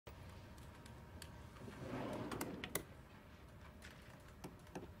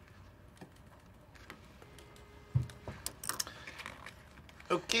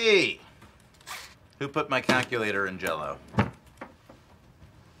Okay. Who put my calculator in Jell-O?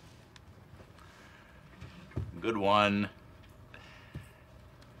 Good one.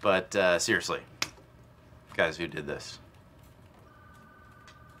 But seriously, guys, who did this?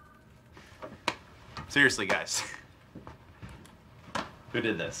 Seriously, guys. Who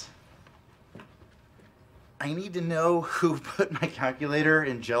did this? I need to know who put my calculator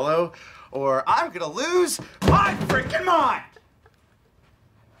in Jell-O, or I'm gonna lose my freaking mind!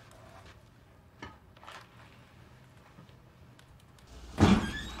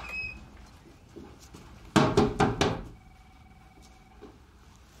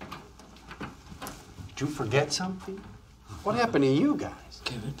 Did you forget something? What happened to you guys?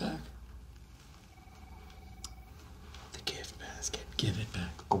 Give it back. The gift basket. Give it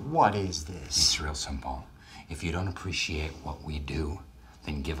back. What is this? It's real simple. If you don't appreciate what we do,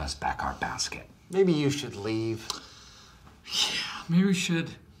 then give us back our basket. Maybe you should leave. Yeah, maybe we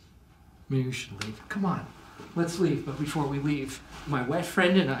should. Maybe we should leave. Come on, let's leave. But before we leave, my wet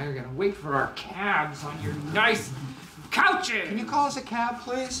friend and I are gonna wait for our cabs on your nice couches. Can you call us a cab,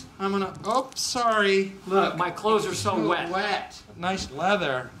 please? I'm gonna. Oh, sorry. Look, my clothes are so wet. Wet. Nice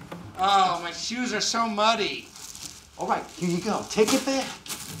leather. Oh, my shoes are so muddy. All right, here you go. Take it there.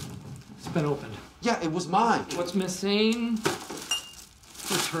 It's been opened. Yeah, it was mine. What's missing?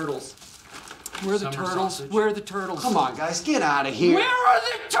 The turtles. Where are the Summer turtles? sausage. Where are the turtles? Come on, guys, get out of here. Where are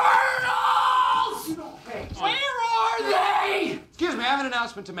the turtles? Where are they? Excuse me, I have an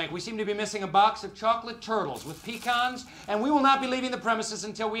announcement to make. We seem to be missing a box of chocolate turtles with pecans, and we will not be leaving the premises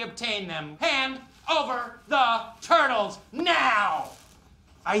until we obtain them. Hand over the turtles now!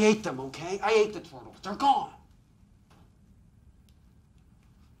 I ate them, okay? I ate the turtles. They're gone.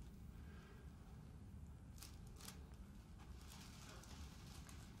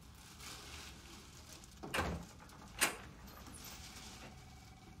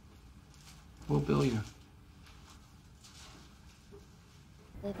 We'll bill you.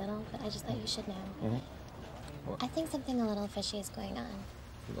 Little, but I just thought you should know. I think something a little fishy is going on.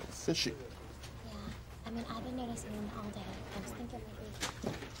 A little fishy? Yeah. I mean, I've been noticing them all day. I was thinking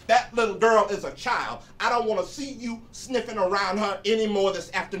maybe... That little girl is a child. I don't want to see you sniffing around her anymore this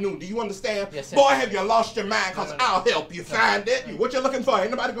afternoon. Do you understand? Yes, sir. Boy, have you lost your mind, because I'll help you find it. What you're looking for,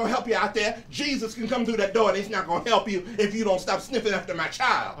 ain't nobody going to help you out there. Jesus can come through that door, and he's not going to help you if you don't stop sniffing after my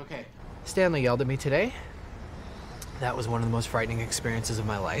child. Okay. Stanley yelled at me today. That was one of the most frightening experiences of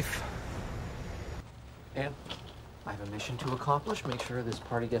my life. And I have a mission to accomplish. Make sure this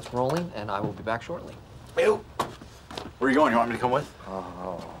party gets rolling, and I will be back shortly. Ew. Where are you going? You want me to come with?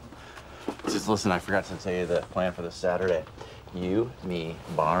 Oh. Just listen, I forgot to tell you the plan for this Saturday. You, me,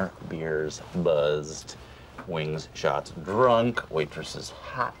 bar, beers, buzzed, wings, shots, drunk, waitresses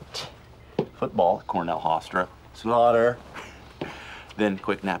hot, football, Cornell Hofstra, slaughter, then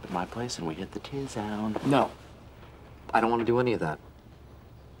quick nap at my place and we hit the T-Zone. No. I don't want to do any of that.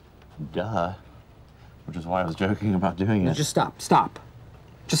 Duh. Which is why I was joking about doing it. Just stop. Stop.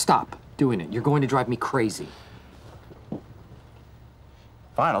 Just stop doing it. You're going to drive me crazy.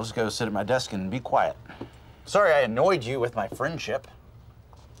 Fine, I'll just go sit at my desk and be quiet. Sorry I annoyed you with my friendship.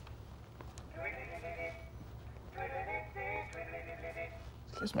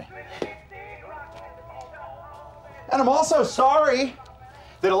 Excuse me. And I'm also sorry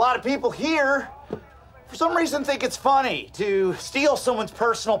that a lot of people here, for some reason, think it's funny to steal someone's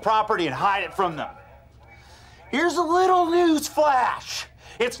personal property and hide it from them. Here's a little news flash.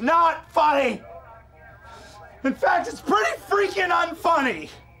 It's not funny. In fact, it's pretty freaking unfunny.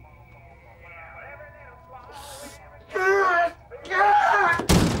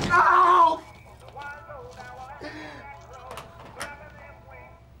 Ow!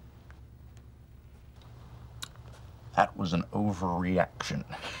 That was an overreaction.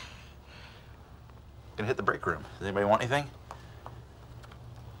 Gonna hit the break room. Does anybody want anything?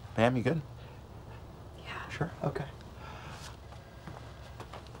 Pam, you good? Yeah. Sure, okay.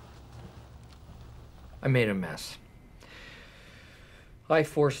 I made a mess. I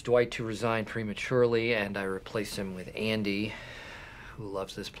forced Dwight to resign prematurely, and I replaced him with Andy, who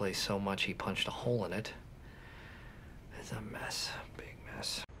loves this place so much he punched a hole in it. It's a mess, big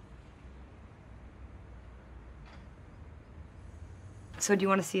mess. So do you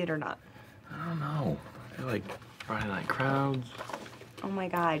want to see it or not? I don't know. I feel like Friday night crowds. Oh my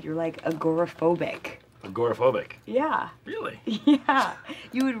God, you're like agoraphobic. Agoraphobic? Yeah. Really? Yeah.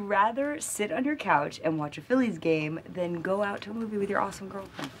 You would rather sit on your couch and watch a Phillies game than go out to a movie with your awesome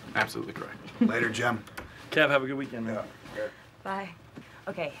girlfriend. Absolutely correct. Later, Jim. Kev, have a good weekend, man. Yeah. Bye.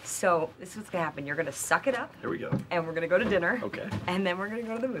 Okay, so this is what's gonna happen. You're gonna suck it up. Here we go. And we're gonna go to dinner. Okay. And then we're gonna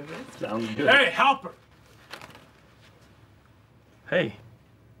go to the movies. Sounds good. Hey, Halpert! Hey,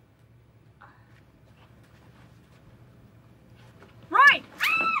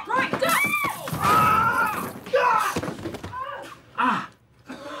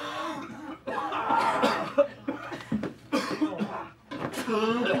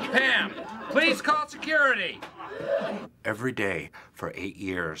 Every day for 8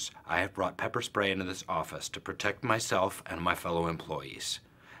 years, I have brought pepper spray into this office to protect myself and my fellow employees.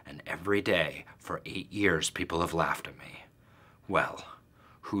 And every day for 8 years, people have laughed at me. Well,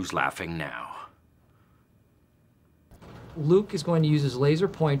 who's laughing now? Luke is going to use his laser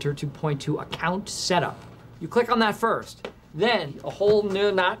pointer to point to account setup. You click on that first. Then a whole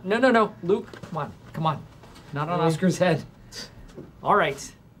new, no. Luke, come on. Not on Oscar's head. All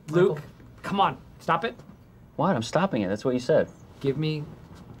right, Luke, come on, stop it. What? I'm stopping it. That's what you said. Give me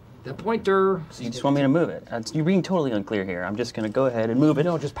the pointer. So you just want me to move it? You're being totally unclear here. I'm just gonna go ahead and move it.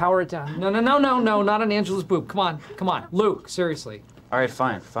 No, just power it down. No, not on Angela's boob. Come on, Luke, seriously. All right,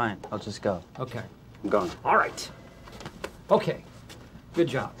 fine. I'll just go. Okay. I'm going. All right. Okay, good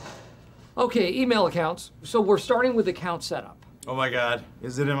job. Okay, email accounts. So we're starting with account setup. Oh my God,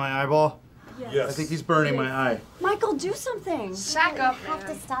 is it in my eyeball? Yes. I think he's burning my eye. Michael, do something. Sack up. I have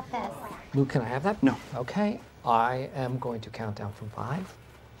to stop this. Luke, can I have that? No. Okay, I am going to count down from 5.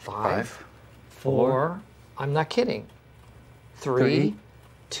 5, 4. I'm not kidding. 3,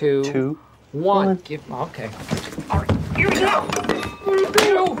 2, 1. Okay. All right. You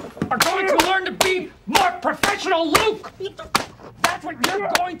are going to learn to be more professional, Luke. That's what you're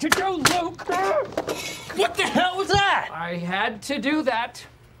going to do, Luke. What the hell was that? I had to do that.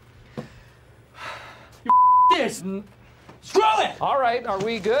 This. Screw it! All right, are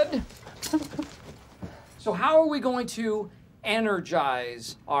we good? So how are we going to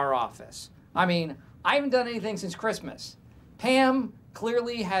energize our office? I mean, I haven't done anything since Christmas. Pam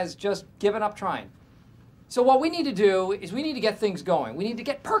clearly has just given up trying. So what we need to do is we need to get things going. We need to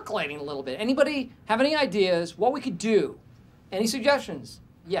get percolating a little bit. Anybody have any ideas what we could do? Any suggestions?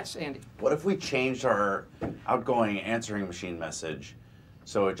 Yes, Andy. What if we changed our outgoing answering machine message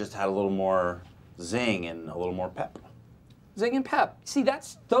so it just had a little more zing and a little more pep? Zing and pep. See,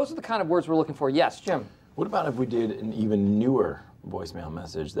 those are the kind of words we're looking for. Yes, Jim. What about if we did an even newer voicemail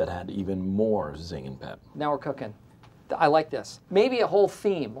message that had even more zing and pep? Now we're cooking. I like this. Maybe a whole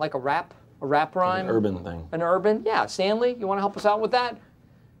theme, like a rap rhyme. An urban thing. An urban, yeah. Stanley, you want to help us out with that?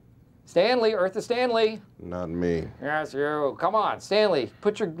 Stanley, Eartha Stanley. Not me. Yes, you. Come on, Stanley,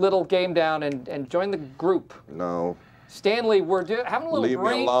 put your little game down and join the group. No. Stanley, we're having a little Leave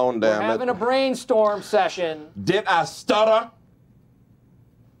me alone, damn We're it. having a brainstorm session. Did I stutter?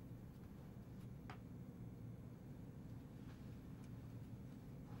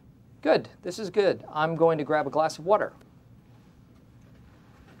 Good. This is good. I'm going to grab a glass of water.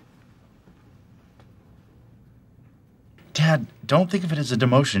 Dad, don't think of it as a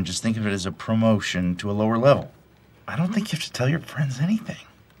demotion. Just think of it as a promotion to a lower level. I don't think you have to tell your friends anything.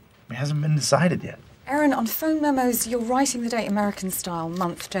 It hasn't been decided yet. Aaron, on phone memos, you're writing the date American style,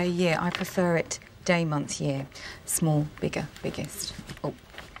 month, day, year. I prefer it day, month, year. Small, bigger, biggest. Oh,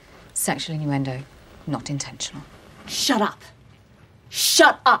 sexual innuendo, not intentional. Shut up.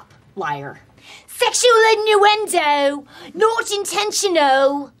 Shut up, liar. Sexual innuendo, not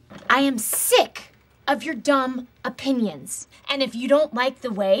intentional. I am sick of your dumb opinions. And if you don't like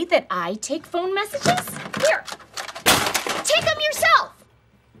the way that I take phone messages, here, take them yourself.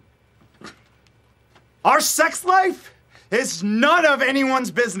 Our sex life is none of anyone's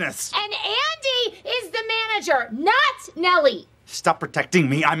business. And Andy is the manager, not Nellie. Stop protecting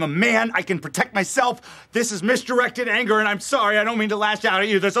me. I'm a man. I can protect myself. This is misdirected anger, and I'm sorry. I don't mean to lash out at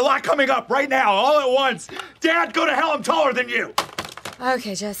you. There's a lot coming up right now, all at once. Dad, go to hell. I'm taller than you.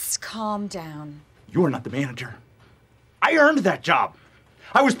 Okay, just calm down. You're not the manager. I earned that job.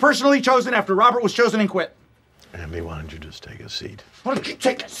 I was personally chosen after Robert was chosen and quit. Andy, why don't you just take a seat? Why don't you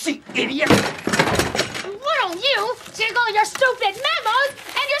take a seat, idiot? Why don't you take all your stupid memos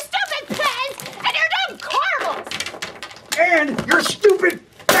and your stupid pens and your dumb caramels? And your stupid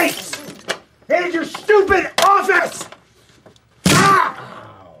face! And your stupid office! Ah!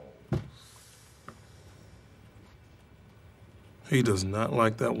 He does not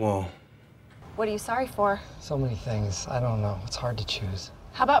like that wall. What are you sorry for? So many things. I don't know. It's hard to choose.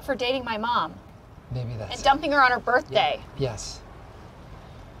 How about for dating my mom? Maybe that's... And dumping her on her birthday? Yes.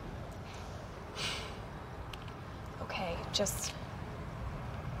 Okay, just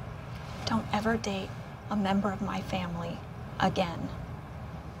don't ever date a member of my family again.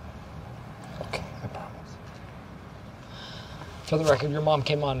 Okay, I promise. For the record, your mom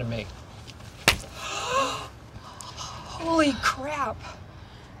came on to me. Holy crap.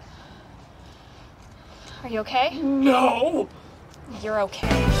 Are you okay? No! You're okay.